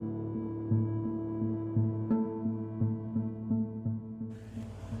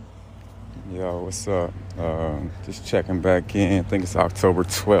Yo, what's up? Just checking back in. I think it's October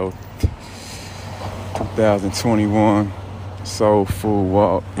 12th, 2021. Soul Food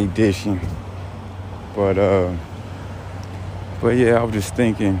Walk edition. But yeah, I was just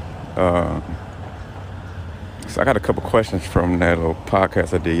thinking. So I got a couple questions from that little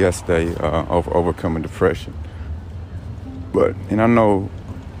podcast I did yesterday over overcoming depression. And I know,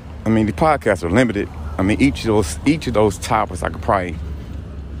 the podcasts are limited. Each of those topics I could probably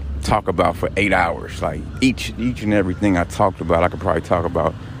talk about for 8 hours. Like each and everything I talked about, I could probably talk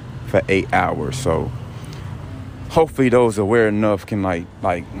about for 8 hours. So hopefully those aware enough can like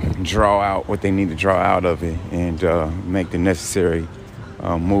draw out what they need to draw out of it and make the necessary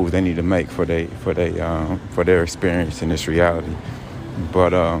moves they need to make for their experience in this reality.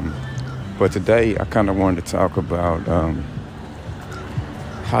 But today I kind of wanted to talk about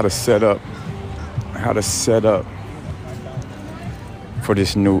how to set up for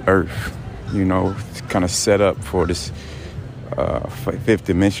this new earth, kind of set up for this fifth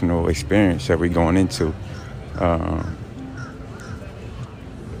dimensional experience that we're going into.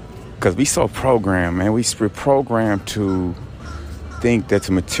 Because we so programmed, man. We're programmed to think that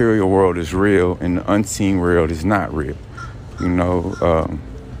the material world is real and the unseen world is not real, And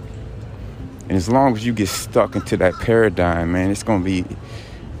as long as you get stuck into that paradigm, man, it's going to be,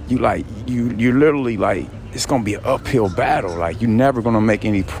 you literally it's going to be an uphill battle. You're never going to make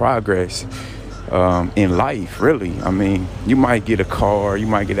any progress in life, really. You might get a car, you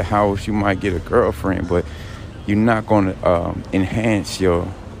might get a house, you might get a girlfriend, but you're not going to enhance who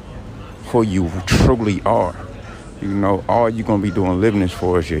you truly are. All you're going to be doing living this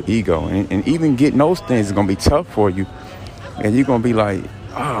for is your ego. And even getting those things is going to be tough for you. And you're going to be like,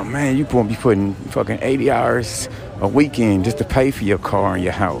 oh, man, you're going to be putting fucking 80 hours a weekend just to pay for your car and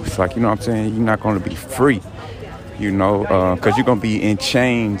your house. You know what I'm saying? You're not going to be free, because you're going to be in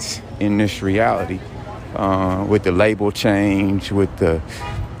chains in this reality with the label change, with the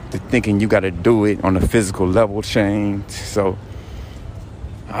thinking you got to do it on a physical level change. So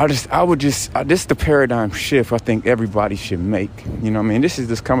this is the paradigm shift I think everybody should make. This is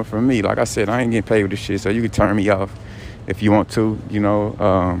just coming from me. Like I said, I ain't getting paid with this shit, so you can turn me off if you want to,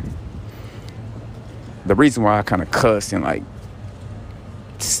 The reason why I kind of cuss and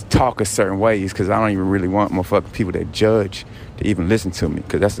talk a certain way is because I don't even really want motherfucking people that judge to even listen to me,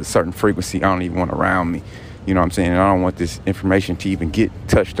 because that's a certain frequency I don't even want around me. You know what I'm saying? And I don't want this information to even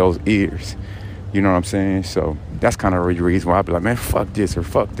touch those ears. You know what I'm saying? So that's kind of the reason why I be like, man, fuck this or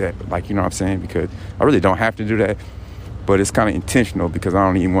fuck that. You know what I'm saying? Because I really don't have to do that. But it's kind of intentional, because I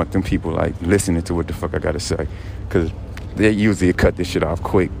don't even want them people listening to what the fuck I got to say. Because they usually cut this shit off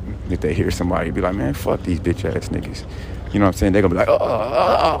quick if they hear somebody be like, man, fuck these bitch ass niggas. You know what I'm saying? They're going to be like,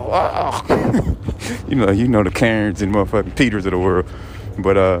 oh. you know the Karens and motherfucking Peters of the world.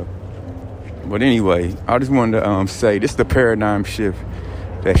 But anyway, I just wanted to say this is the paradigm shift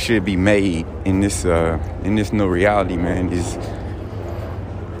that should be made in this new reality, man. Is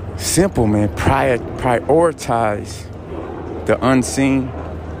simple, man. Prioritize the unseen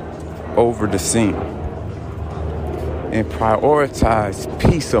over the seen, and prioritize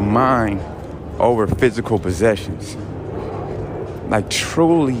peace of mind over physical possessions.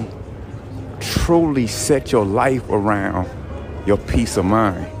 Truly set your life around your peace of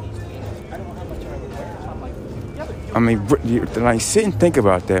mind. Sit and think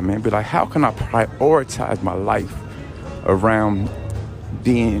about that, man. Be like, how can I prioritize my life around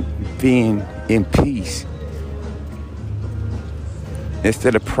being in peace,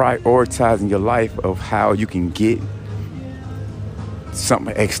 instead of prioritizing your life of how you can get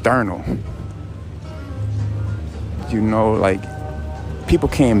something external? People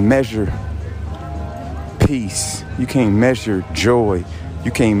can't measure peace. You can't measure joy.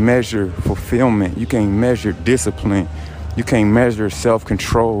 You can't measure fulfillment. You can't measure discipline. You can't measure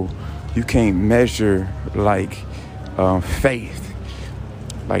self-control. You can't measure faith.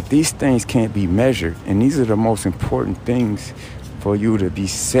 These things can't be measured. And these are the most important things for you to be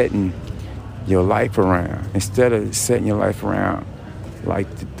setting your life around, instead of setting your life around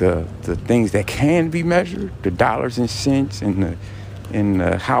the things that can be measured, the dollars and cents and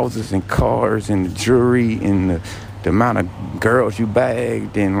the houses and cars and the jewelry and the amount of girls you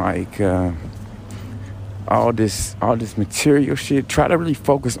bagged and all this material shit. Try to really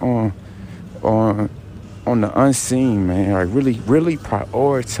focus on the unseen, man. Really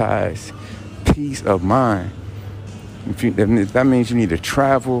prioritize peace of mind. If that means you need to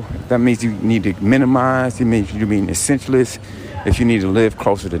travel, if that means you need to minimize, it means you being essentialist. If you need to live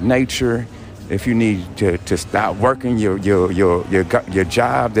closer to nature, if you need to stop working your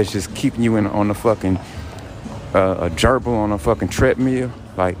job that's just keeping you on the fucking a gerbil on a fucking treadmill,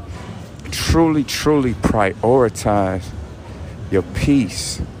 truly, truly prioritize your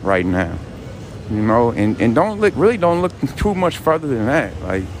peace right now. You know, and don't look too much further than that.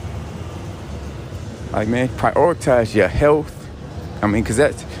 Like man, prioritize your health. I mean,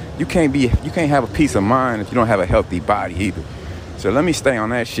 because you can't have a peace of mind if you don't have a healthy body either. So let me stay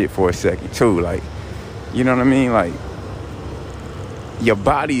on that shit for a second too. Like, you know what I mean? Like, your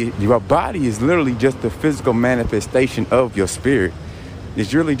body is literally just the physical manifestation of your spirit.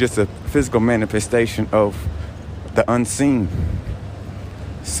 It's really just a physical manifestation of the unseen.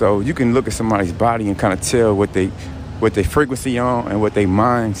 So you can look at somebody's body and kind of tell what they frequency on and what their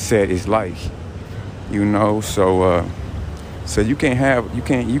mindset is like. You know, so you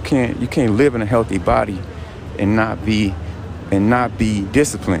can't live in a healthy body and not be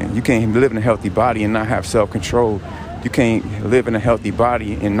disciplined. You can't live in a healthy body and not have self-control. You can't live in a healthy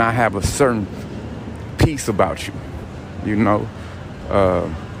body and not have a certain peace about you. You know.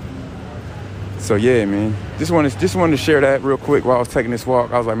 So yeah, man. Just wanted to share that real quick while I was taking this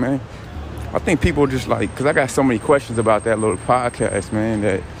walk. I was like, man, I think people just like, because I got so many questions about that little podcast, man,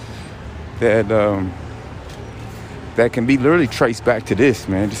 that can be literally traced back to this,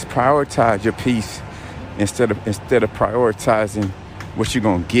 man. Just prioritize your peace instead of prioritizing what you're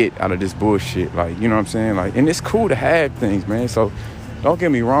gonna get out of this bullshit. Like, you know what I'm saying? Like, and it's cool to have things, man. So don't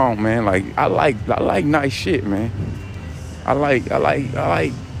get me wrong, man. Like, I like nice shit, man. I like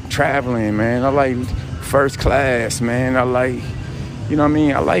traveling, man. I like first class, man. I like, you know what I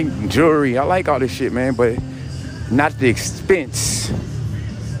mean? I like jewelry. I like all this shit, man, but not the expense.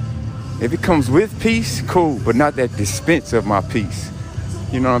 If it comes with peace, cool, but not at the expense of my peace.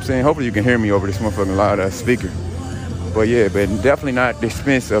 You know what I'm saying? Hopefully you can hear me over this motherfucking loud speaker. But yeah, but definitely not at the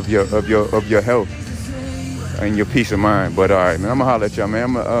expense of your health and your peace of mind. But all right, man, I'm gonna holler at y'all,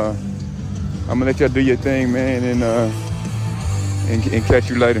 man. I'm gonna let y'all do your thing, man, and catch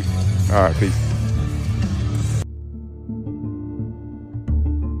you later. All right, peace.